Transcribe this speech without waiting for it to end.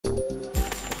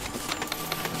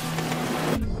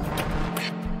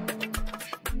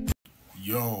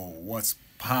Yo, what's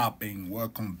popping?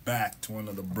 Welcome back to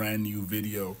another brand new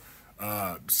video.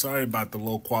 Sorry about the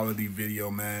low quality video,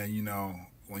 man. You know,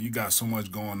 when you got so much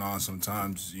going on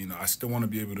sometimes, you know, I still want to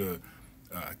be able to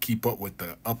keep up with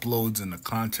the uploads and the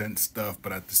content stuff,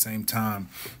 but at the same time,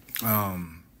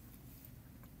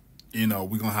 you know,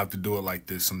 we're gonna have to do it like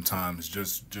this sometimes,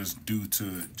 just due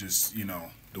to you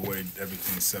know, the way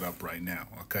everything's set up right now.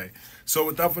 Okay, so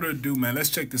without further ado, man, let's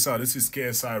check this out. This is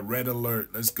KSI Red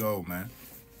Alert. Let's go, man.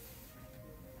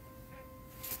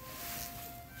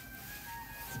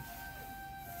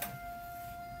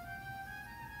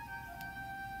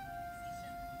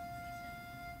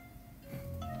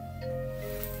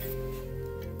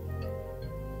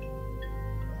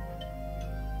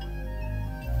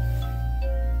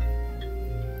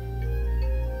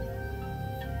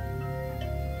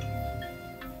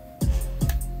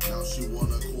 She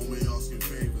wanna call me asking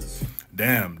favors.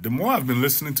 Damn, the more I've been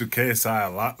listening to KSI a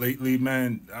lot lately,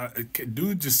 man,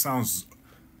 dude just sounds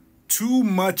too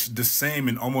much the same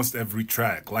in almost every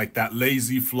track. Like that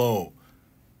lazy flow.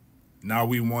 Now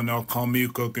we wanna call me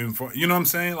cooking for, you know what I'm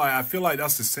saying? Like, I feel like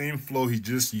that's the same flow he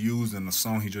just used in the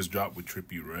song he just dropped with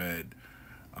Trippie Redd.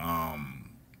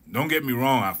 Don't get me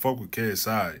wrong, I fuck with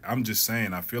KSI. I'm just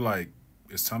saying, I feel like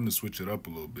it's time to switch it up a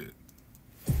little bit.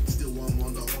 Still I'm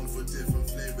on the hunt for different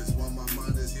flavors. While my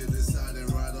mind is here deciding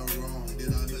right or wrong. Did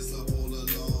I mess up all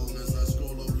along? As I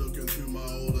scroll up looking through my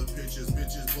older pictures.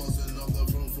 Bitches buzzing up the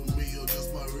phone for me or just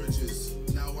my riches.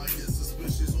 Now I get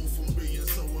suspicious, all from being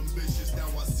so ambitious. Now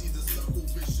I see the circle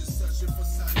vicious, searching for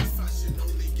satisfaction,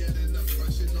 only getting a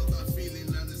fraction of that feeling,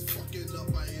 and it's fucking up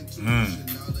my intuition.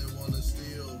 Now they wanna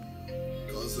steal,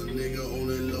 cause a nigga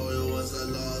only loyal as a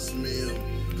last meal.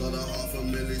 Got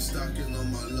 $500,000 stacking on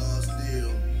my last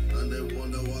deal. And they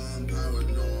wonder why I'm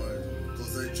paranoid.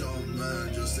 Cause they jump,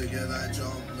 man, just to get that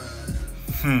jump, man.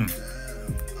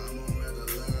 Damn, I'm on red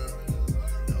alert.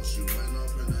 Now she went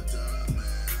up in the dirt, man.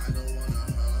 I don't wanna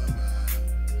hurt, man.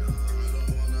 Nah, I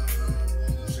don't wanna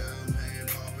hurt. Champagne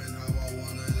popping how I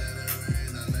wanna, let it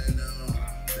rain and they know.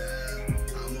 Damn,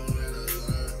 I'm on red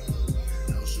alert.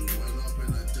 Now she went up in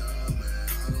the dirt, man.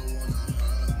 I don't wanna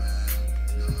hurt, man.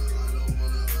 Nah, I don't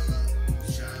wanna hurt.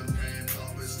 Champagne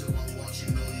popping, still I'm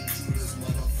watching all you Judas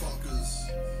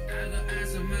motherfuckers. I got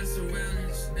eyes on my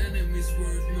surroundings. Enemies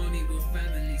worth money, but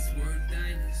families worth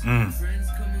diamonds. Friends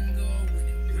come and go when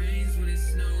it rains, when it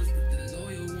snows, but the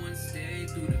loyal ones stay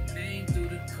through the pain, through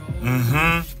the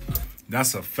cold.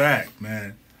 That's a fact,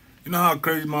 man. You know how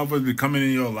crazy motherfuckers be coming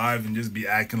in your life and just be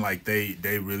acting like they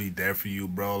really there for you,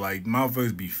 bro. Like,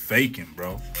 motherfuckers be faking,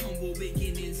 bro. Humble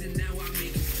beginnings and now I'm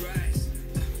making strides.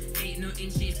 Ain't nothing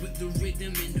changed with the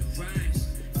rhythm and the rhymes.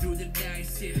 Through the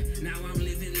dice, yeah. Now I'm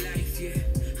living life, yeah.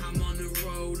 I'm on the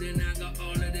road and I got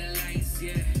all of the lights,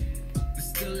 yeah. But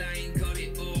still I ain't got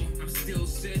it all. I'm still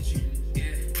searching,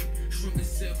 yeah. Shrunk the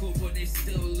circle, but they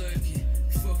still lurking.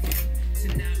 Fuck it. So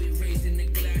now we raising the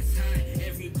glass high.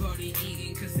 Everybody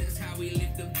eating, cause that's how we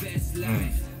live the best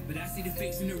life. But I see the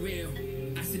fakes and the real.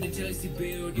 I see the jealousy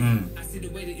build, yeah. I see the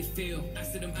way that it feel. I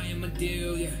see them eyeing my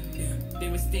deal, yeah. They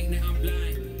mistake that I'm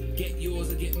blind. Get yours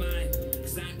or get mine.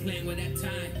 Cause I ain't playing with that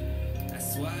time.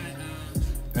 That's why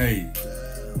Hey. Damn,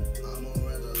 I'm on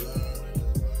red alert.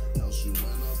 Now she went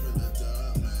up in the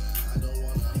dirt, man. I don't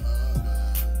wanna hurt,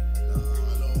 man. Nah,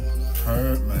 I don't wanna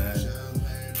Hurt, man.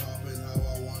 Champagne popping how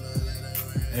I wanna, let it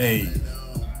rain. Hey.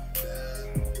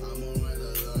 Damn, I'm on red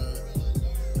alert.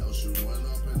 Now she went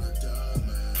up in the dirt,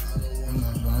 man. I don't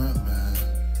wanna hurt, man.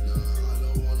 Nah, I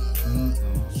don't wanna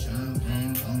hurt.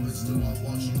 Champagne popping, still I'm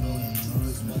watching all you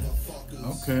Judas motherfuckers.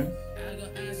 Okay. I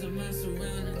got eyes on my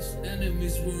surroundings.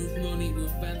 Enemies worth money, but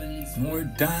families More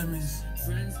diamonds.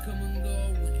 Friends come and go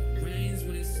when it rains,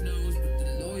 when it snows, but the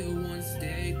loyal ones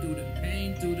stay through the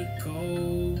pain, through the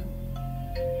cold.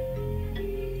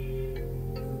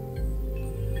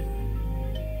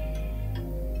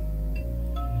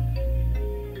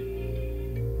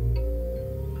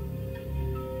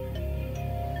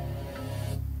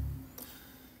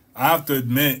 I have to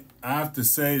admit, I have to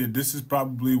say that this is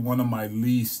probably one of my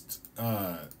least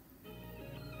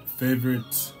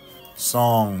favorite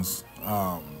songs.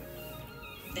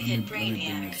 The hit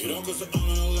Brainiac.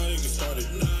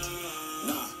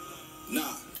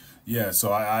 Yeah,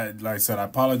 so I like I said, I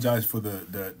apologize for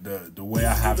the way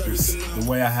I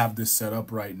have this set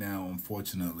up right now,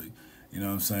 unfortunately. You know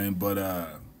what I'm saying? But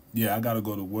yeah, I gotta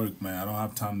go to work, man. I don't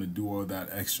have time to do all that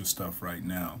extra stuff right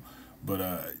now.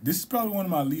 But this is probably one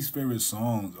of my least favorite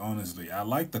songs, honestly. I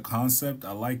like the concept,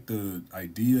 I like the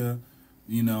idea,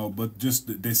 you know, but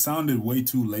just they sounded way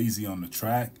too lazy on the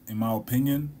track, in my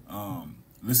opinion.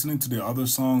 listening to the other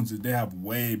songs, they have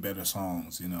way better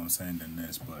songs, you know what I'm saying, than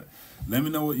this. But let me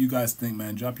know what you guys think,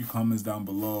 man. Drop your comments down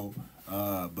below.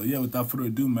 But yeah, without further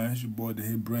ado, man, it's your boy, The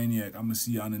Hit Brainiac. I'm going to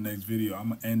see you on the next video. I'm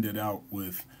going to end it out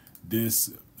with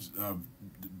this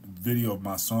video of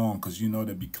my song, because you know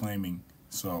they be claiming.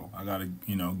 So I got to,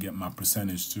 you know, get my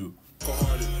percentage too.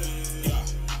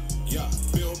 Yeah,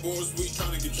 billboards, we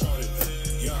trying to get charted.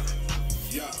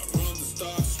 Yeah, run the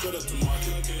stars straight up to market.